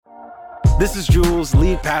This is Jules,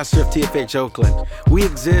 lead pastor of TFH Oakland. We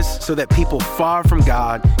exist so that people far from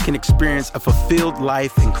God can experience a fulfilled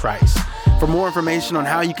life in Christ. For more information on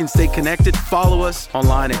how you can stay connected, follow us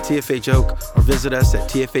online at TFH Oak or visit us at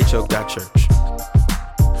tfhoak.church.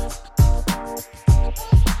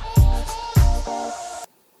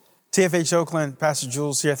 TFH Oakland, Pastor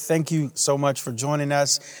Jules here. Thank you so much for joining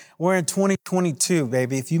us. We're in 2022,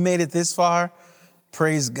 baby. If you made it this far,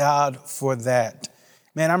 praise God for that.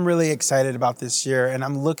 Man, I'm really excited about this year, and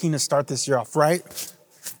I'm looking to start this year off right.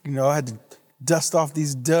 You know, I had to dust off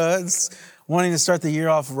these duds, wanting to start the year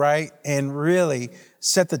off right and really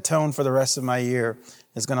set the tone for the rest of my year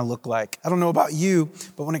is going to look like. I don't know about you,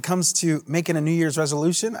 but when it comes to making a New Year's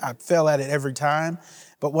resolution, I fail at it every time.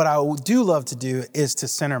 But what I do love to do is to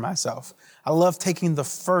center myself. I love taking the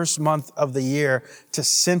first month of the year to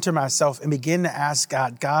center myself and begin to ask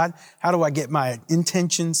God, how do I get my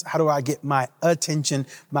intentions? How do I get my attention,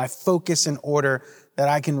 my focus in order that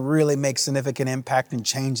I can really make significant impact and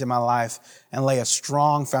change in my life and lay a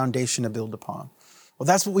strong foundation to build upon? Well,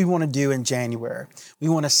 that's what we want to do in January. We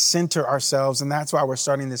want to center ourselves, and that's why we're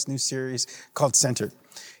starting this new series called Centered.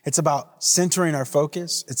 It's about centering our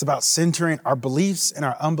focus. It's about centering our beliefs and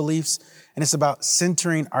our unbeliefs. And it's about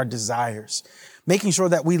centering our desires, making sure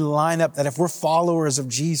that we line up, that if we're followers of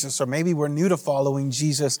Jesus, or maybe we're new to following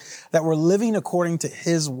Jesus, that we're living according to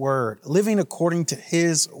his word, living according to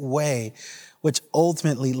his way, which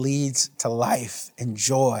ultimately leads to life and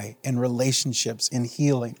joy and relationships and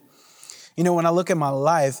healing. You know, when I look at my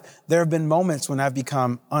life, there have been moments when I've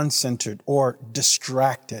become uncentered or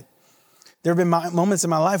distracted. There have been moments in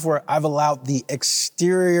my life where I've allowed the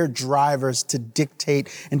exterior drivers to dictate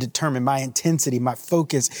and determine my intensity, my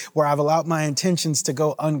focus, where I've allowed my intentions to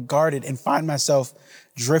go unguarded and find myself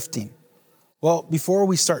drifting. Well, before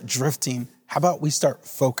we start drifting, how about we start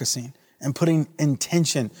focusing and putting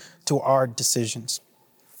intention to our decisions?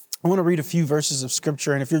 I want to read a few verses of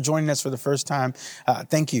scripture. And if you're joining us for the first time,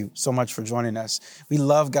 thank you so much for joining us. We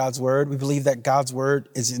love God's word. We believe that God's word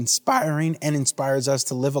is inspiring and inspires us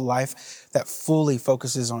to live a life that fully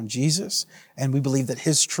focuses on Jesus. And we believe that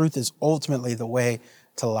his truth is ultimately the way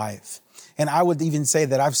to life. And I would even say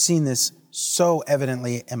that I've seen this so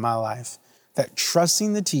evidently in my life, that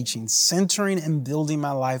trusting the teaching, centering and building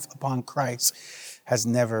my life upon Christ has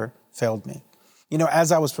never failed me. You know,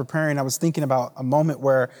 as I was preparing, I was thinking about a moment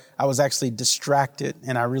where I was actually distracted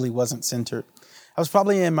and I really wasn't centered. I was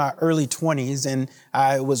probably in my early 20s and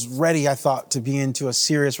I was ready, I thought, to be into a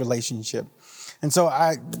serious relationship. And so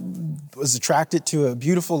I was attracted to a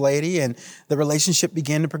beautiful lady and the relationship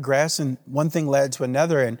began to progress and one thing led to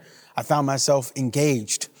another and I found myself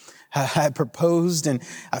engaged. I had proposed and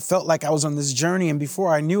I felt like I was on this journey. And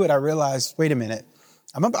before I knew it, I realized, wait a minute,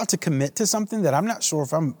 I'm about to commit to something that I'm not sure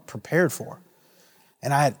if I'm prepared for.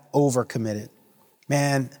 And I had overcommitted.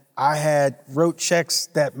 Man, I had wrote checks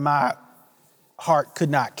that my heart could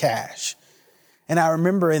not cash. And I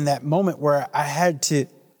remember in that moment where I had to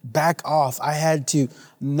back off, I had to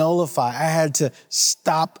nullify, I had to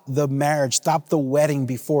stop the marriage, stop the wedding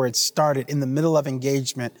before it started in the middle of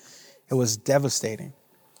engagement. It was devastating.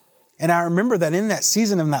 And I remember that in that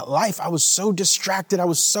season of that life, I was so distracted. I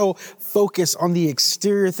was so focused on the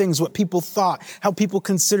exterior things, what people thought, how people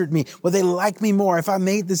considered me. Would they like me more if I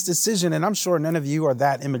made this decision? And I'm sure none of you are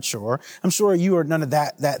that immature. I'm sure you are none of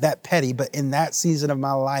that petty. But in that season of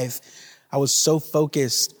my life, I was so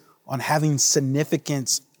focused on having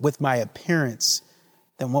significance with my appearance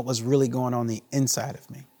than what was really going on the inside of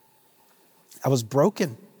me. I was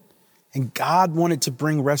broken. And God wanted to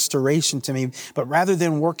bring restoration to me. But rather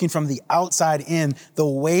than working from the outside in, the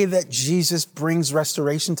way that Jesus brings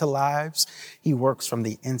restoration to lives, he works from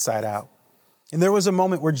the inside out. And there was a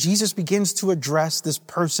moment where Jesus begins to address this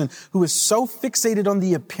person who is so fixated on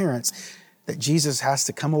the appearance that Jesus has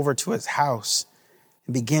to come over to his house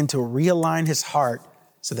and begin to realign his heart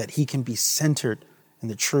so that he can be centered in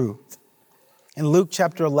the truth. In Luke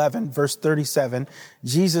chapter 11, verse 37,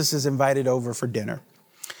 Jesus is invited over for dinner.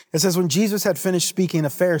 It says, when Jesus had finished speaking, the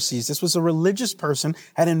Pharisees, this was a religious person,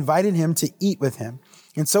 had invited him to eat with him.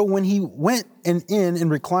 And so when he went in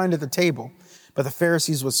and reclined at the table, but the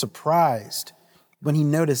Pharisees was surprised when he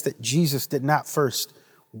noticed that Jesus did not first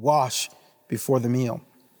wash before the meal.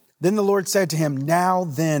 Then the Lord said to him, now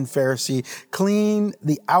then, Pharisee, clean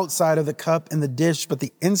the outside of the cup and the dish, but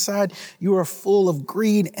the inside you are full of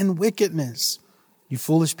greed and wickedness. You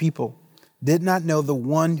foolish people. Did not know the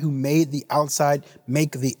one who made the outside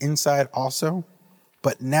make the inside also?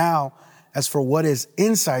 But now, as for what is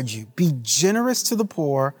inside you, be generous to the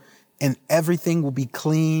poor, and everything will be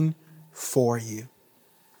clean for you.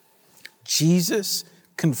 Jesus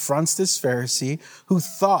confronts this Pharisee who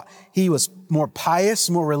thought he was more pious,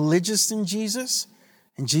 more religious than Jesus.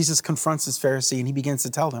 And Jesus confronts this Pharisee and he begins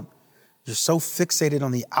to tell him, you're so fixated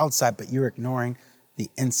on the outside, but you're ignoring the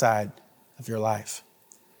inside of your life.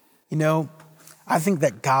 You know, I think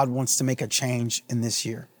that God wants to make a change in this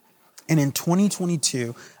year. And in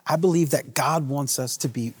 2022, I believe that God wants us to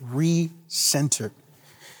be re-centered.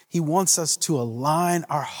 He wants us to align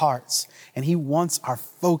our hearts, and he wants our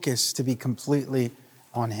focus to be completely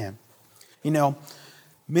on him. You know,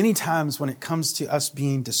 many times when it comes to us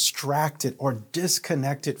being distracted or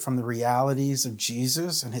disconnected from the realities of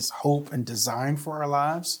Jesus and his hope and design for our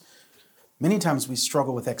lives, many times we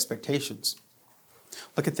struggle with expectations.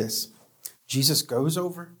 Look at this. Jesus goes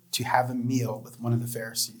over to have a meal with one of the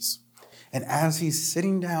Pharisees. And as he's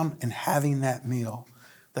sitting down and having that meal,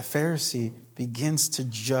 the Pharisee begins to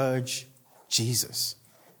judge Jesus.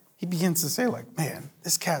 He begins to say, like, man,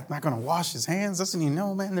 this cat's not going to wash his hands. Doesn't he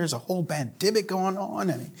know, man, there's a whole pandemic going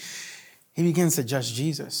on? And he begins to judge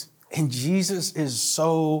Jesus. And Jesus is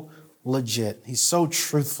so legit. He's so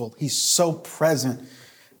truthful. He's so present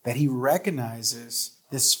that he recognizes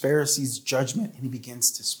this Pharisee's judgment and he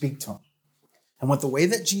begins to speak to him. And with the way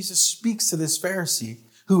that Jesus speaks to this Pharisee,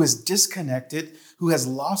 who is disconnected, who has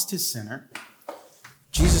lost his center,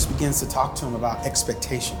 Jesus begins to talk to him about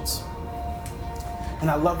expectations. And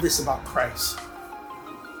I love this about Christ,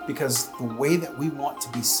 because the way that we want to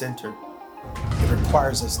be centered, it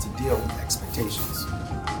requires us to deal with expectations.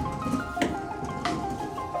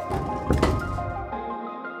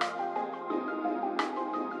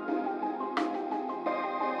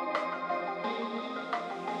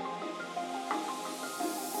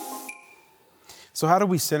 So how do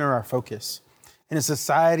we center our focus in a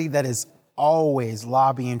society that is always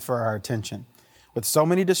lobbying for our attention? With so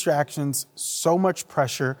many distractions, so much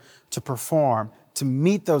pressure to perform, to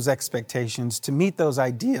meet those expectations, to meet those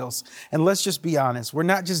ideals. And let's just be honest, we're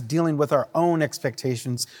not just dealing with our own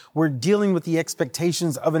expectations, we're dealing with the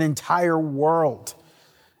expectations of an entire world.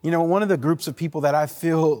 You know, one of the groups of people that I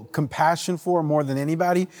feel compassion for more than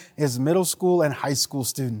anybody is middle school and high school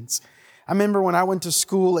students. I remember when I went to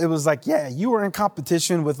school, it was like, yeah, you were in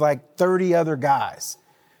competition with like 30 other guys.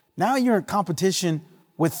 Now you're in competition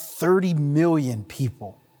with 30 million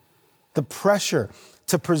people. The pressure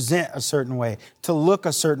to present a certain way, to look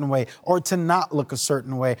a certain way, or to not look a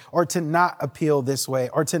certain way, or to not appeal this way,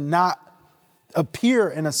 or to not appear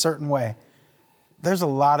in a certain way. There's a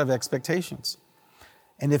lot of expectations.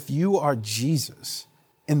 And if you are Jesus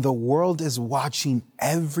and the world is watching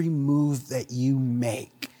every move that you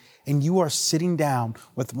make, and you are sitting down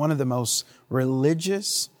with one of the most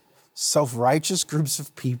religious, self-righteous groups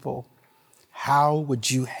of people, how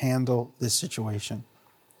would you handle this situation?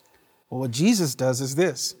 Well, what Jesus does is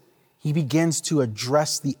this. He begins to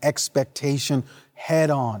address the expectation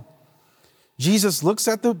head on. Jesus looks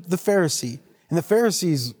at the Pharisee, and the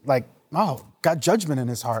Pharisee's like, oh, got judgment in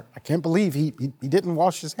his heart. I can't believe he didn't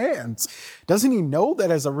wash his hands. Doesn't he know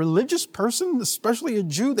that as a religious person, especially a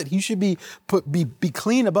Jew, that he should be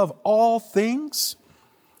clean above all things?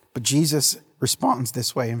 But Jesus responds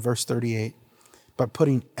this way in verse 38, by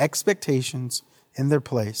putting expectations in their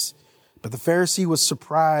place. But the Pharisee was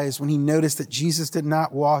surprised when he noticed that Jesus did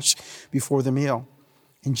not wash before the meal.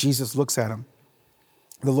 And Jesus looks at him.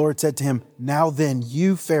 The Lord said to him, now then,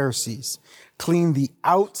 you Pharisees, clean the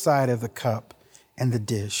outside of the cup and the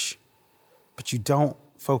dish, but you don't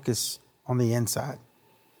focus on the inside.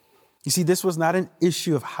 You see, this was not an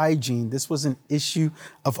issue of hygiene. This was an issue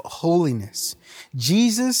of holiness.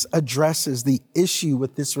 Jesus addresses the issue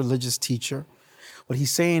with this religious teacher. What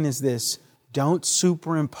he's saying is this: don't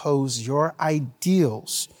superimpose your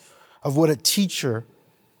ideals of what a teacher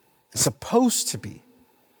is supposed to be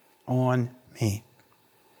on me.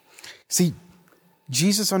 See,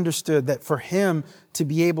 Jesus understood that for him to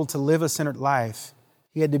be able to live a centered life,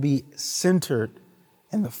 he had to be centered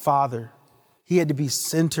in the Father. He had to be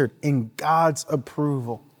centered in God's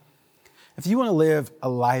approval. If you want to live a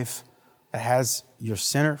life that has your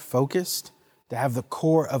center focused, to have the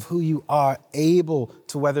core of who you are able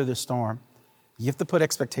to weather the storm, you have to put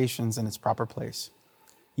expectations in its proper place.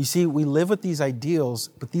 You see, we live with these ideals,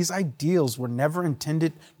 but these ideals were never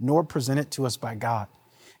intended nor presented to us by God.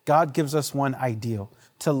 God gives us one ideal: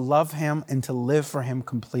 to love him and to live for him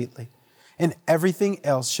completely. And everything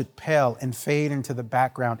else should pale and fade into the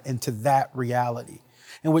background, into that reality.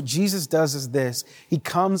 And what Jesus does is this: he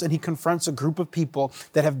comes and he confronts a group of people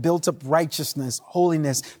that have built up righteousness,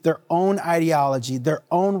 holiness, their own ideology, their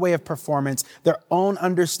own way of performance, their own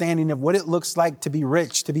understanding of what it looks like to be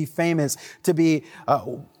rich, to be famous, to be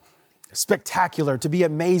spectacular, to be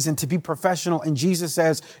amazing, to be professional. And Jesus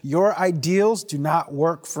says, your ideals do not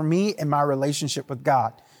work for me in my relationship with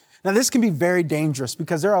God. Now, this can be very dangerous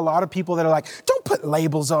because there are a lot of people that are like, don't put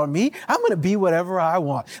labels on me. I'm going to be whatever I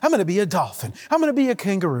want. I'm going to be a dolphin. I'm going to be a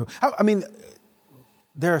kangaroo. I mean,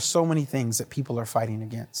 there are so many things that people are fighting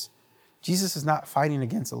against. Jesus is not fighting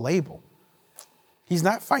against a label. He's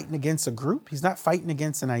not fighting against a group. He's not fighting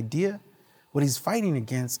against an idea. What he's fighting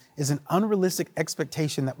against is an unrealistic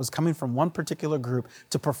expectation that was coming from one particular group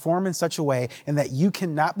to perform in such a way and that you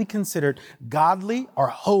cannot be considered godly or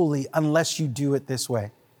holy unless you do it this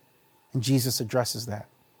way. And Jesus addresses that.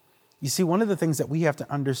 You see, one of the things that we have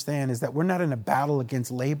to understand is that we're not in a battle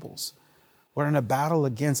against labels. We're in a battle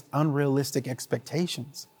against unrealistic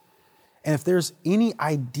expectations. And if there's any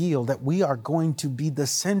ideal that we are going to be the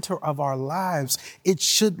center of our lives, it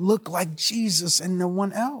should look like Jesus and no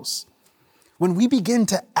one else. When we begin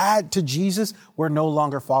to add to Jesus, we're no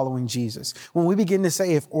longer following Jesus. When we begin to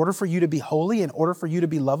say, in order for you to be holy, in order for you to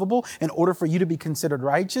be lovable, in order for you to be considered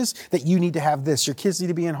righteous, that you need to have this, your kids need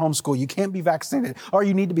to be in homeschool, you can't be vaccinated, or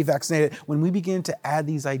you need to be vaccinated. When we begin to add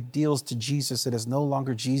these ideals to Jesus, it is no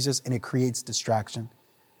longer Jesus and it creates distraction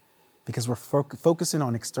because we're focusing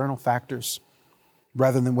on external factors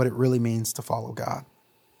rather than what it really means to follow God.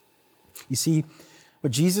 You see,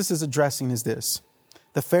 what Jesus is addressing is this.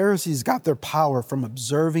 The Pharisees got their power from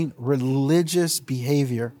observing religious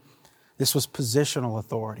behavior. This was positional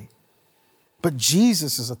authority. But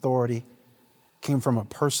Jesus' authority came from a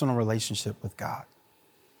personal relationship with God.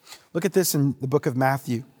 Look at this in the book of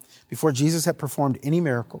Matthew. Before Jesus had performed any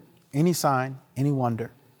miracle, any sign, any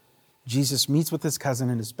wonder, Jesus meets with his cousin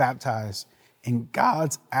and is baptized. And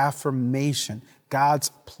God's affirmation, God's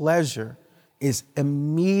pleasure is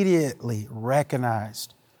immediately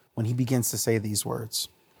recognized when he begins to say these words.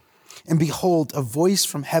 And behold, a voice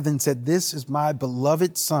from heaven said, this is my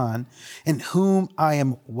beloved Son, in whom I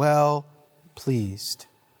am well pleased.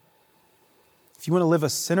 If you want to live a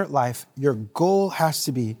centered life, your goal has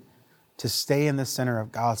to be to stay in the center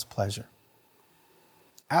of God's pleasure.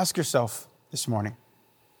 Ask yourself this morning,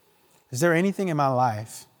 is there anything in my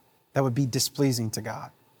life that would be displeasing to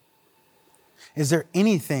God? Is there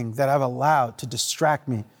anything that I've allowed to distract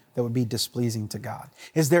me that would be displeasing to God?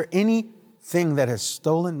 Is there anything that has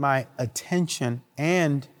stolen my attention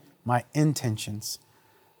and my intentions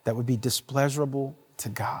that would be displeasurable to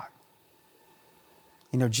God?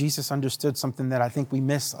 You know, Jesus understood something that I think we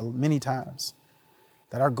miss many times,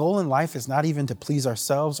 that our goal in life is not even to please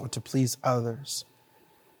ourselves or to please others,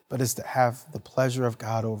 but is to have the pleasure of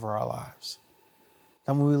God over our lives.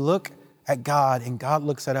 And when we look at God and God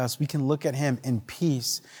looks at us, we can look at him in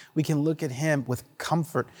peace. We can look at him with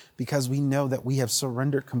comfort because we know that we have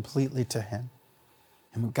surrendered completely to him.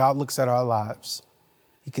 And when God looks at our lives,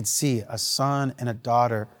 he could see a son and a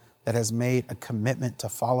daughter that has made a commitment to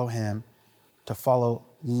follow him, to follow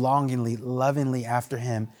longingly, lovingly after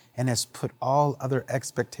him, and has put all other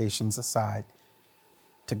expectations aside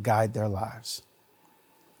to guide their lives.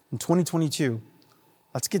 In 2022,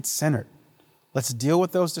 let's get centered. Let's deal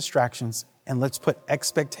with those distractions and let's put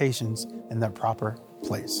expectations in their proper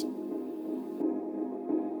place.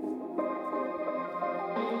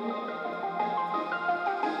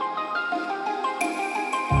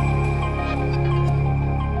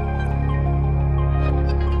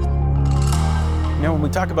 You know, when we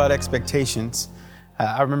talk about expectations,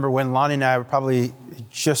 I remember when Lonnie and I probably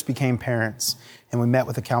just became parents and we met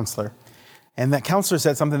with a counselor. And that counselor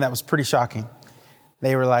said something that was pretty shocking.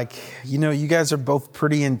 They were like, you know, you guys are both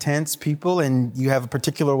pretty intense people and you have a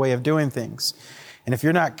particular way of doing things. And if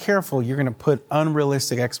you're not careful, you're going to put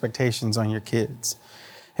unrealistic expectations on your kids.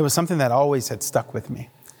 It was something that always had stuck with me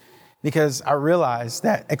because I realized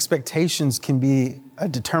that expectations can be a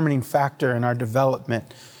determining factor in our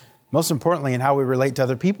development, most importantly in how we relate to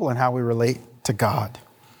other people and how we relate to God.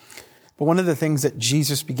 But one of the things that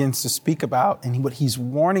Jesus begins to speak about and what he's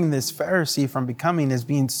warning this Pharisee from becoming is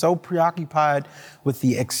being so preoccupied with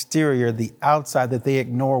the exterior, the outside, that they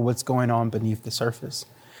ignore what's going on beneath the surface.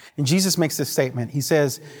 And Jesus makes this statement. He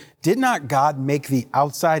says, did not God make the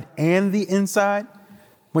outside and the inside?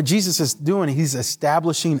 What Jesus is doing, he's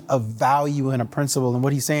establishing a value and a principle. And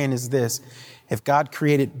what he's saying is this: if God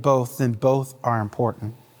created both, then both are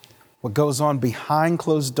important. What goes on behind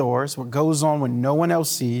closed doors, what goes on when no one else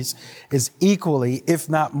sees, is equally, if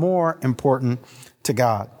not more, important to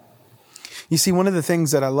God. You see, one of the things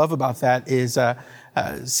that I love about that is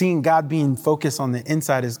seeing God being focused on the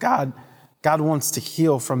inside is God wants to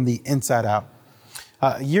heal from the inside out.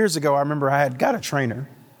 Years ago, I remember I had got a trainer,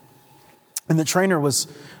 and the trainer was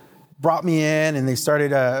brought me in and they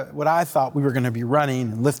started what I thought we were going to be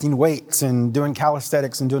running and lifting weights and doing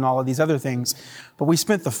calisthenics and doing all of these other things. But we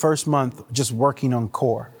spent the first month just working on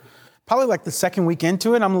core. Probably like the second week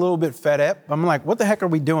into it, I'm a little bit fed up. I'm like, what the heck are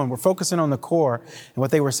we doing? We're focusing on the core. And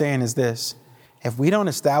what they were saying is this: if we don't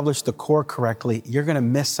establish the core correctly, you're going to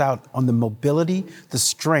miss out on the mobility, the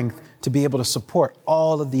strength to be able to support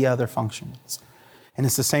all of the other functions. And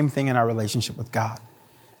it's the same thing in our relationship with God.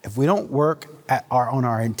 If we don't work on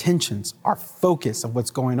our intentions, our focus of what's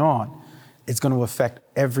going on, it's going to affect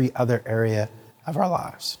every other area of our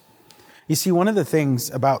lives. You see, one of the things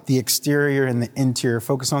about the exterior and the interior,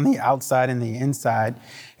 focus on the outside and the inside,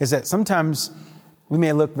 is that sometimes we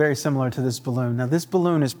may look very similar to this balloon. Now, this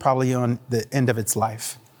balloon is probably on the end of its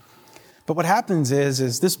life. But what happens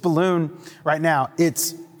is this balloon right now,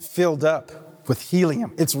 it's filled up with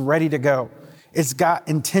helium. It's ready to go. It's got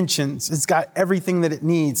intentions. It's got everything that it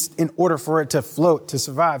needs in order for it to float, to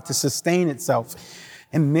survive, to sustain itself.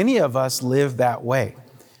 And many of us live that way,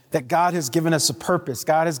 that God has given us a purpose.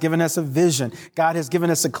 God has given us a vision. God has given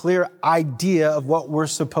us a clear idea of what we're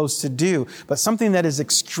supposed to do. But something that is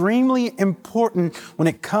extremely important when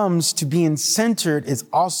it comes to being centered is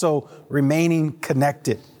also remaining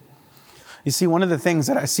connected. You see, one of the things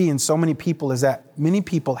that I see in so many people is that many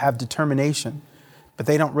people have determination, but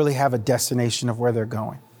they don't really have a destination of where they're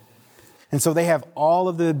going. And so they have all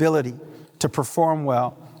of the ability to perform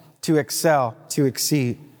well, to excel, to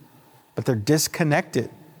exceed, but they're disconnected.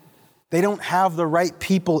 They don't have the right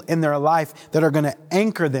people in their life that are going to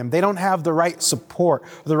anchor them. They don't have the right support,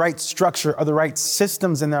 or the right structure, or the right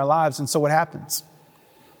systems in their lives. And so what happens?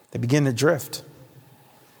 They begin to drift.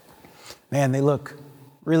 Man, they look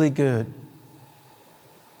really good,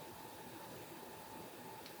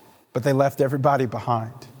 but they left everybody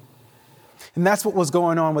behind. And that's what was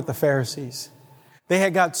going on with the Pharisees. They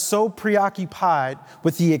had got so preoccupied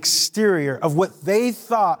with the exterior of what they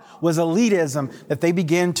thought was elitism that they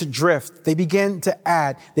began to drift. They began to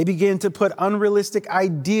add. They began to put unrealistic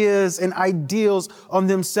ideas and ideals on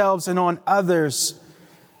themselves and on others.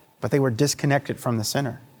 But they were disconnected from the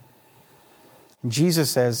center. And Jesus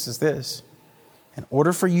says is this: in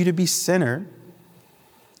order for you to be centered,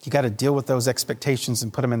 you got to deal with those expectations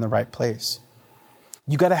and put them in the right place.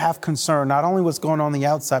 You got to have concern, not only what's going on the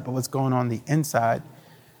outside, but what's going on the inside.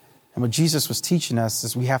 And what Jesus was teaching us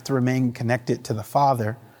is we have to remain connected to the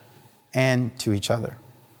Father and to each other.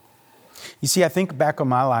 You see, I think back on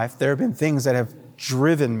my life, there have been things that have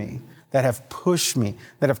driven me, that have pushed me,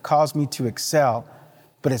 that have caused me to excel.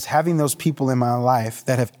 But it's having those people in my life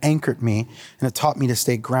that have anchored me and have taught me to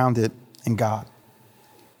stay grounded in God.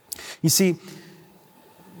 You see,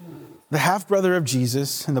 the half-brother of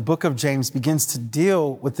Jesus in the book of James begins to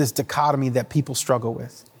deal with this dichotomy that people struggle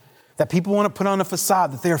with. That people want to put on a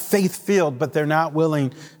facade that they're faith-filled, but they're not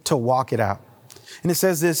willing to walk it out. And it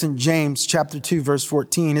says this in James chapter 2, verse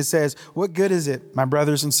 14. It says, "What good is it, my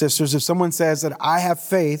brothers and sisters, if someone says that I have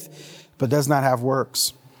faith, but does not have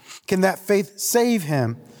works? Can that faith save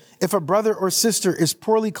him? If a brother or sister is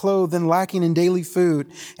poorly clothed and lacking in daily food,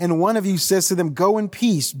 and one of you says to them, 'Go in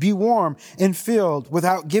peace, be warm and filled,'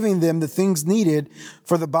 without giving them the things needed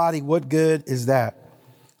for the body, what good is that?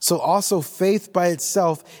 So also faith by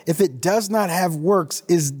itself, if it does not have works,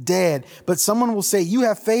 is dead. But someone will say, 'You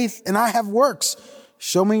have faith and I have works.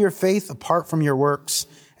 Show me your faith apart from your works,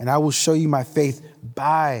 and I will show you my faith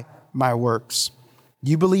by my works.'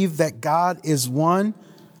 You believe that God is one,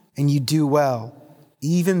 and you do well.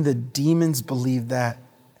 Even the demons believe that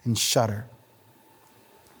and shudder."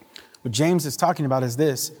 What James is talking about is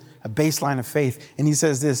this, a baseline of faith. And he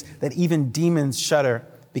says this, that even demons shudder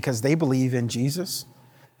because they believe in Jesus.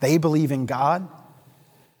 They believe in God.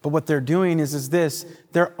 But what they're doing is this,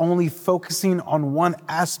 they're only focusing on one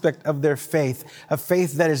aspect of their faith, a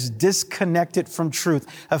faith that is disconnected from truth,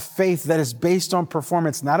 a faith that is based on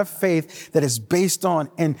performance, not a faith that is based on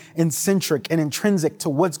and eccentric and intrinsic to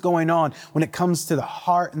what's going on when it comes to the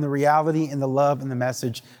heart and the reality and the love and the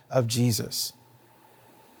message of Jesus.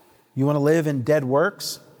 You want to live in dead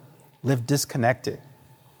works? Live disconnected.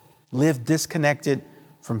 Live disconnected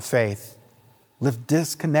from faith. Live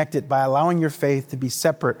disconnected by allowing your faith to be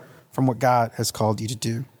separate from what God has called you to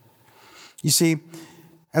do. You see,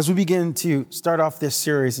 as we begin to start off this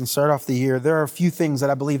series and start off the year, there are a few things that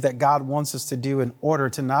I believe that God wants us to do in order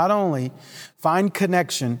to not only find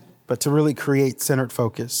connection, but to really create centered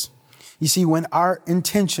focus. You see, when our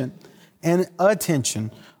intention and attention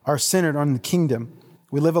are centered on the kingdom,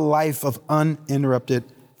 we live a life of uninterrupted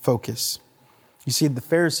focus. You see, the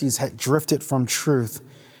Pharisees had drifted from truth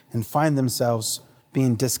and find themselves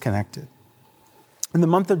being disconnected. In the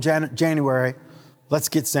month of January, let's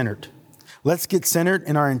get centered. Let's get centered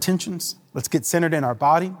in our intentions. Let's get centered in our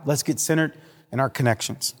body. Let's get centered in our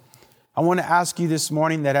connections. I want to ask you this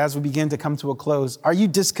morning that as we begin to come to a close, are you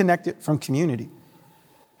disconnected from community?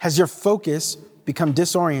 Has your focus become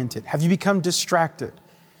disoriented? Have you become distracted?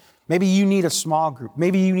 Maybe you need a small group.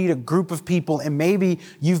 Maybe you need a group of people, and maybe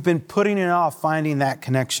you've been putting it off finding that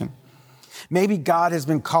connection. Maybe God has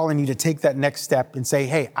been calling you to take that next step and say,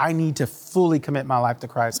 hey, I need to fully commit my life to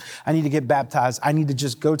Christ. I need to get baptized. I need to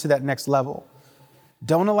just go to that next level.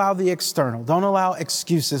 Don't allow the external, don't allow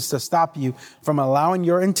excuses to stop you from allowing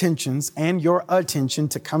your intentions and your attention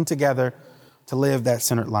to come together to live that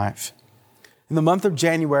centered life. In the month of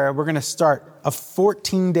January, we're going to start a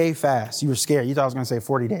 14-day fast. You were scared. You thought I was going to say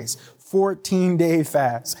 40 days. 14-day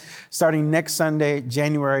fast starting next Sunday,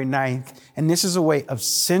 January 9th. And this is a way of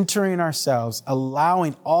centering ourselves,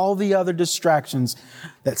 allowing all the other distractions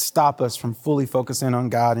that stop us from fully focusing on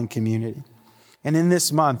God and community. And in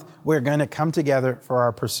this month, we're going to come together for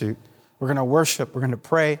our pursuit. We're going to worship, we're going to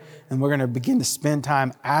pray, and we're going to begin to spend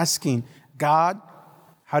time asking God,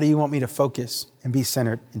 how do you want me to focus and be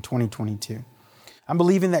centered in 2022? I'm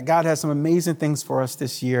believing that God has some amazing things for us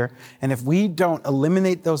this year. And if we don't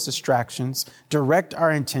eliminate those distractions, direct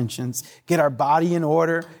our intentions, get our body in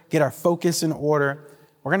order, get our focus in order,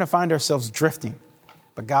 we're going to find ourselves drifting.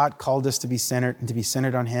 But God called us to be centered and to be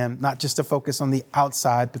centered on Him, not just to focus on the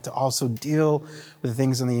outside, but to also deal with the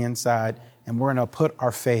things on the inside. And we're going to put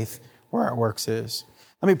our faith where our works is.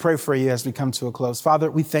 Let me pray for you as we come to a close. Father,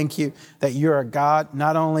 we thank you that you're a God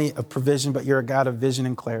not only of provision, but you're a God of vision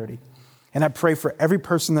and clarity. And I pray for every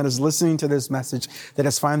person that is listening to this message that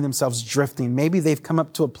has found themselves drifting. Maybe they've come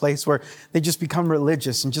up to a place where they just become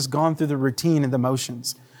religious and just gone through the routine and the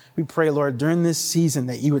motions. We pray, Lord, during this season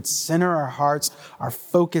that you would center our hearts, our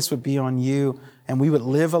focus would be on you, and we would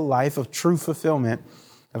live a life of true fulfillment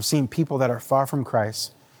of seeing people that are far from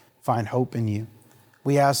Christ find hope in you.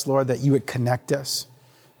 We ask, Lord, that you would connect us,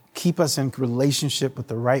 keep us in relationship with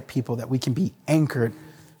the right people, that we can be anchored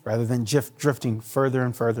rather than drifting further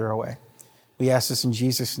and further away. We ask this in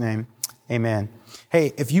Jesus' name. Amen.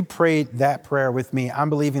 Hey, if you prayed that prayer with me, I'm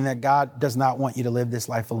believing that God does not want you to live this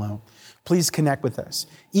life alone. Please connect with us.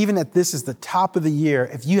 Even if this is the top of the year,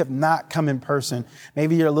 if you have not come in person,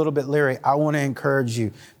 maybe you're a little bit leery, I want to encourage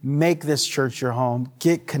you. Make this church your home.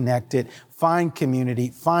 Get connected. Find community.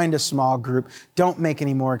 Find a small group. Don't make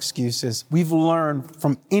any more excuses. We've learned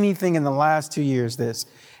from anything in the last 2 years this.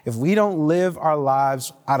 If we don't live our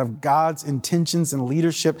lives out of God's intentions and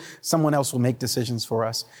leadership, someone else will make decisions for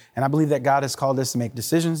us. And I believe that God has called us to make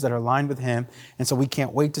decisions that are aligned with Him. And so we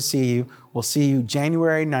can't wait to see you. We'll see you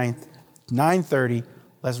January 9th, 9:30.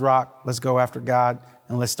 Let's rock. Let's go after God.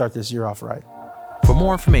 And let's start this year off right. For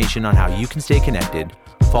more information on how you can stay connected,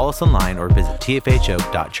 follow us online or visit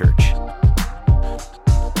tfho.church.